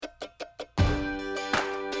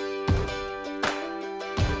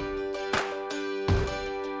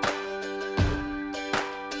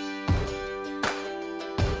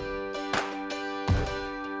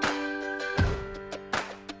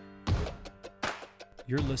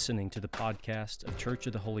You're listening to the podcast of Church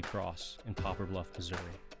of the Holy Cross in Poplar Bluff, Missouri,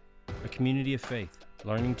 a community of faith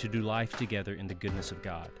learning to do life together in the goodness of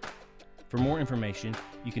God. For more information,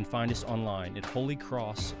 you can find us online at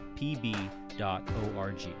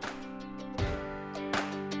holycrosspb.org.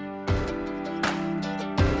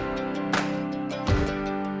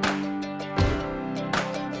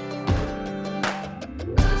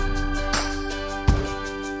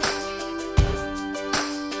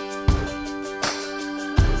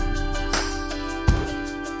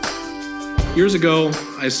 Years ago,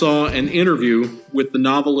 I saw an interview with the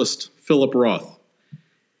novelist Philip Roth.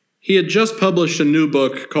 He had just published a new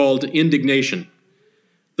book called Indignation.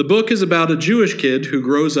 The book is about a Jewish kid who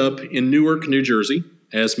grows up in Newark, New Jersey,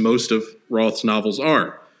 as most of Roth's novels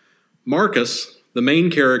are. Marcus, the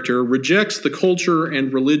main character, rejects the culture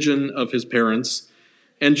and religion of his parents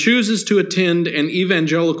and chooses to attend an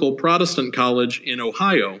evangelical Protestant college in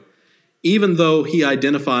Ohio, even though he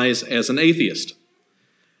identifies as an atheist.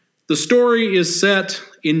 The story is set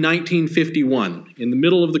in 1951, in the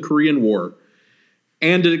middle of the Korean War,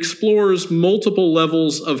 and it explores multiple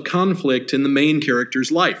levels of conflict in the main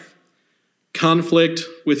character's life. Conflict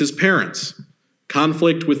with his parents,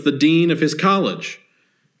 conflict with the dean of his college,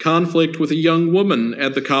 conflict with a young woman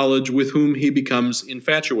at the college with whom he becomes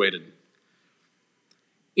infatuated.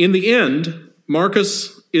 In the end,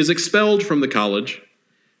 Marcus is expelled from the college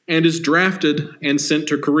and is drafted and sent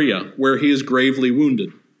to Korea, where he is gravely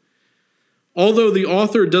wounded. Although the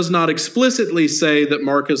author does not explicitly say that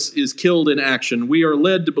Marcus is killed in action, we are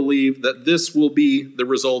led to believe that this will be the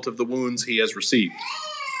result of the wounds he has received.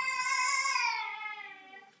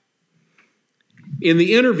 In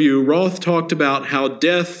the interview, Roth talked about how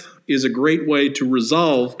death is a great way to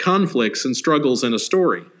resolve conflicts and struggles in a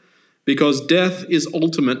story, because death is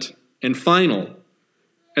ultimate and final,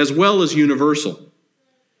 as well as universal.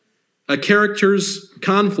 A character's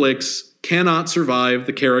conflicts cannot survive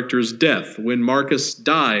the character's death. When Marcus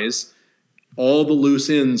dies, all the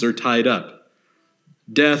loose ends are tied up.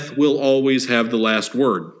 Death will always have the last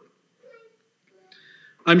word.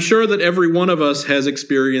 I'm sure that every one of us has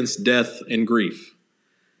experienced death and grief.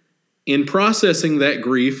 In processing that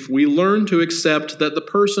grief, we learn to accept that the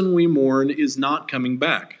person we mourn is not coming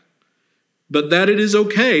back, but that it is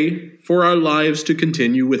okay for our lives to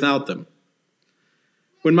continue without them.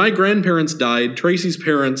 When my grandparents died, Tracy's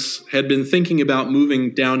parents had been thinking about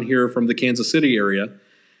moving down here from the Kansas City area,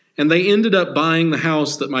 and they ended up buying the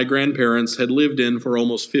house that my grandparents had lived in for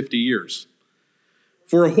almost 50 years.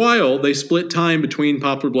 For a while, they split time between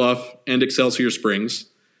Poplar Bluff and Excelsior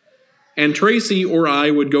Springs, and Tracy or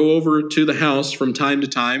I would go over to the house from time to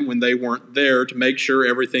time when they weren't there to make sure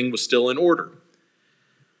everything was still in order.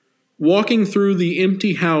 Walking through the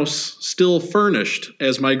empty house, still furnished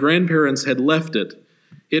as my grandparents had left it,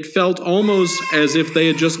 it felt almost as if they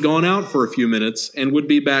had just gone out for a few minutes and would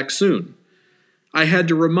be back soon. I had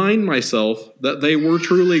to remind myself that they were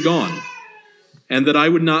truly gone, and that I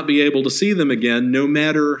would not be able to see them again no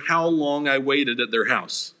matter how long I waited at their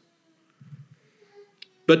house.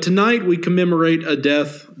 But tonight we commemorate a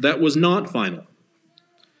death that was not final.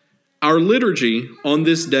 Our liturgy on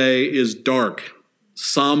this day is dark,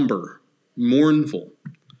 somber, mournful.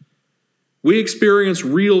 We experience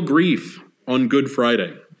real grief on Good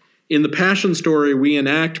Friday. In the Passion story, we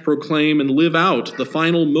enact, proclaim, and live out the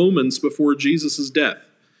final moments before Jesus' death.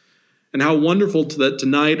 And how wonderful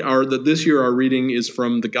that this year our reading is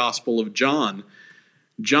from the Gospel of John.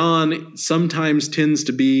 John sometimes tends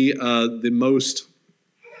to be the most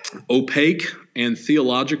opaque and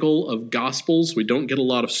theological of Gospels. We don't get a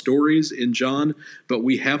lot of stories in John, but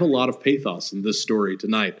we have a lot of pathos in this story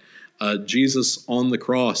tonight. Jesus on the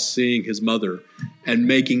cross seeing his mother and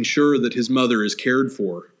making sure that his mother is cared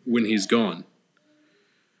for when he's gone.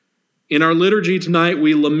 In our liturgy tonight,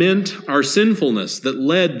 we lament our sinfulness that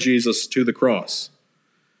led Jesus to the cross.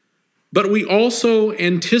 But we also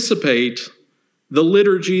anticipate the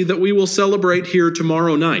liturgy that we will celebrate here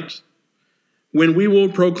tomorrow night, when we will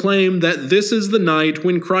proclaim that this is the night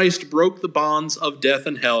when Christ broke the bonds of death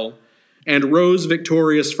and hell and rose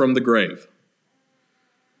victorious from the grave.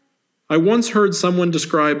 I once heard someone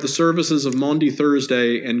describe the services of Maundy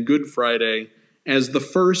Thursday and Good Friday as the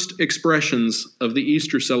first expressions of the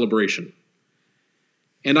Easter celebration.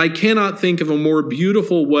 And I cannot think of a more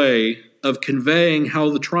beautiful way of conveying how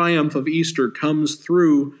the triumph of Easter comes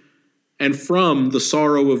through and from the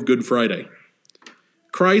sorrow of Good Friday.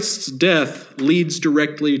 Christ's death leads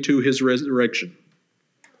directly to his resurrection.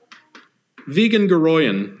 Vigen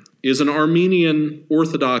Guroian is an Armenian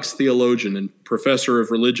Orthodox theologian and professor of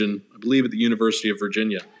religion, I believe at the University of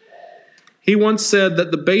Virginia. He once said that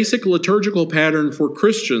the basic liturgical pattern for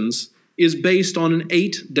Christians is based on an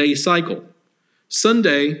 8-day cycle.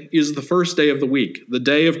 Sunday is the first day of the week, the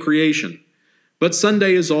day of creation. But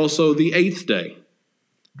Sunday is also the 8th day,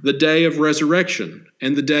 the day of resurrection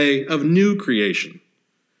and the day of new creation.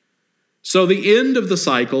 So the end of the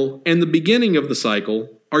cycle and the beginning of the cycle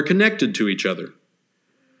are connected to each other.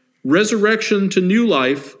 Resurrection to new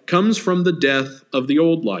life comes from the death of the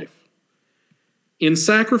old life. In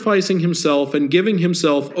sacrificing himself and giving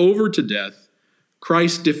himself over to death,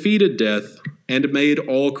 Christ defeated death and made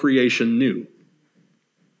all creation new.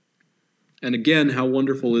 And again, how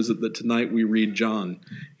wonderful is it that tonight we read John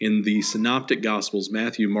in the Synoptic Gospels,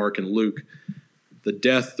 Matthew, Mark, and Luke. The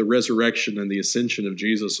death, the resurrection, and the ascension of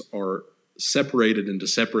Jesus are separated into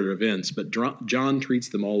separate events, but John treats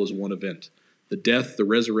them all as one event. The death, the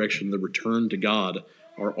resurrection, the return to God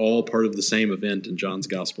are all part of the same event in John's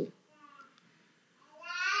Gospel.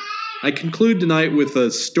 I conclude tonight with a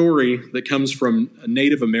story that comes from a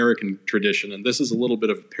Native American tradition, and this is a little bit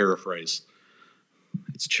of a paraphrase.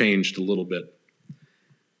 It's changed a little bit.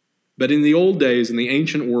 But in the old days, in the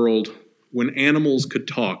ancient world, when animals could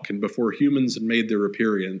talk and before humans had made their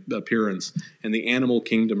appearance and the animal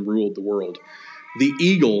kingdom ruled the world, the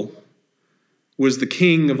eagle was the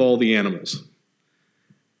king of all the animals.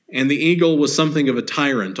 And the eagle was something of a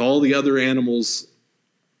tyrant. All the other animals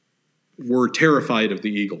were terrified of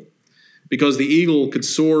the eagle, because the eagle could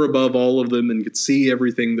soar above all of them and could see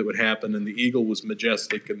everything that would happen, and the eagle was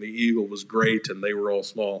majestic, and the eagle was great, and they were all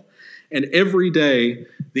small. And every day,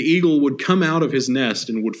 the eagle would come out of his nest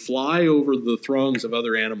and would fly over the throngs of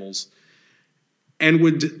other animals and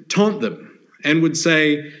would taunt them and would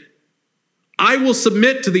say, "I will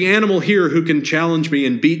submit to the animal here who can challenge me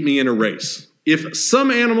and beat me in a race. If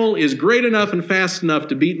some animal is great enough and fast enough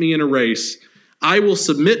to beat me in a race, I will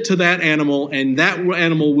submit to that animal, and that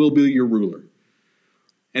animal will be your ruler."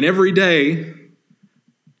 And every day,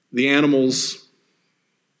 the animals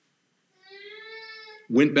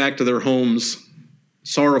went back to their homes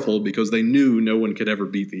sorrowful because they knew no one could ever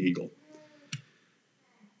beat the eagle.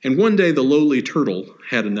 And one day, the lowly turtle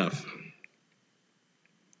had enough.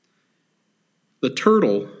 The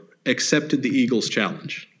turtle accepted the eagle's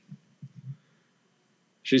challenge.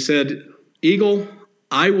 She said, "Eagle,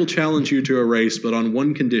 I will challenge you to a race, but on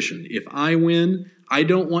one condition. If I win, I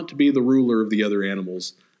don't want to be the ruler of the other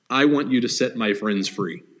animals. I want you to set my friends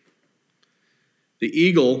free." The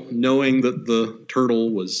eagle, knowing that the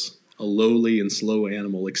turtle was a lowly and slow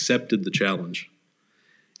animal, accepted the challenge.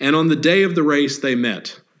 And on the day of the race, they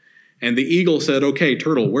met. And the eagle said, "Okay,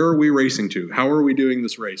 turtle, where are we racing to? How are we doing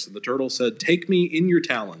this race?" And the turtle said, "Take me in your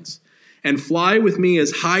talons and fly with me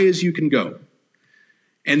as high as you can go.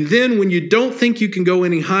 And then when you don't think you can go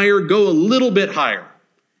any higher, go a little bit higher,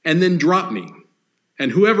 and then drop me.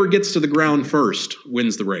 And whoever gets to the ground first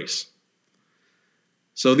wins the race."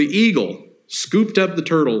 So the eagle scooped up the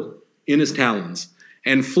turtle in his talons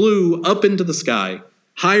and flew up into the sky,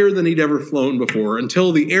 higher than he'd ever flown before,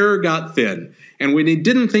 until the air got thin. And when he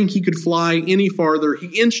didn't think he could fly any farther,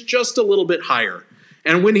 he inched just a little bit higher.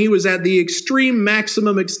 And when he was at the extreme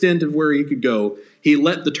maximum extent of where he could go, he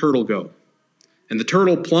let the turtle go. And the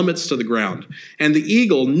turtle plummets to the ground. And the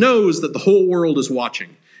eagle knows that the whole world is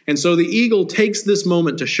watching. And so the eagle takes this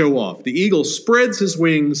moment to show off. The eagle spreads his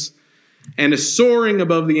wings and is soaring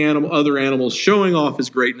above the other animals, showing off his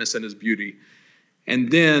greatness and his beauty.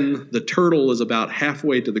 And then the turtle is about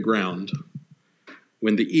halfway to the ground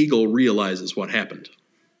when the eagle realizes what happened.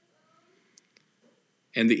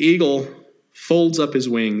 And the eagle folds up his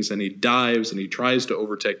wings and he dives and he tries to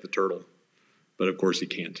overtake the turtle. But of course he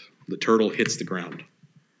can't. The turtle hits the ground.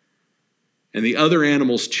 And the other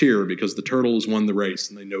animals cheer because the turtle has won the race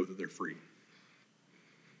and they know that they're free.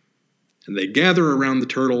 And they gather around the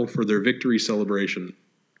turtle for their victory celebration.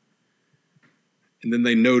 And then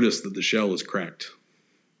they notice that the shell is cracked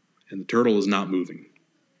and the turtle is not moving.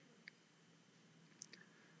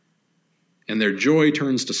 And their joy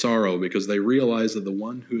turns to sorrow because they realize that the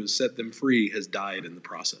one who has set them free has died in the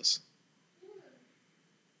process.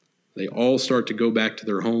 They all start to go back to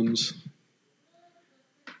their homes,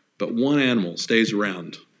 but one animal stays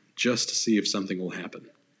around just to see if something will happen.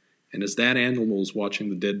 And as that animal is watching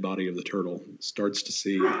the dead body of the turtle, it starts to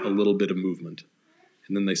see a little bit of movement.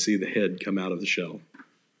 And then they see the head come out of the shell.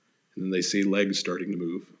 And then they see legs starting to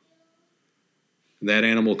move. And that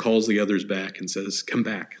animal calls the others back and says, "Come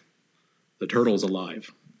back. The turtle's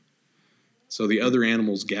alive." So the other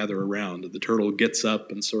animals gather around, and the turtle gets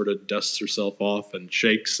up and sort of dusts herself off and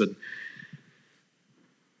shakes.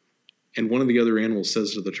 And one of the other animals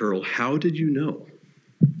says to the turtle, "How did you know?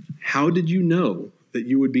 How did you know that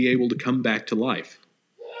you would be able to come back to life?"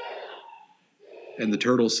 And the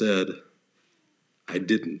turtle said, "I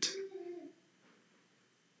didn't.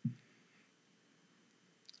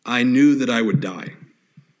 I knew that I would die.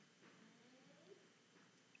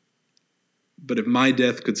 But if my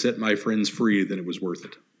death could set my friends free, then it was worth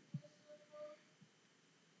it.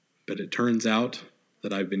 But it turns out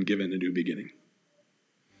that I've been given a new beginning.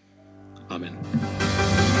 Amen.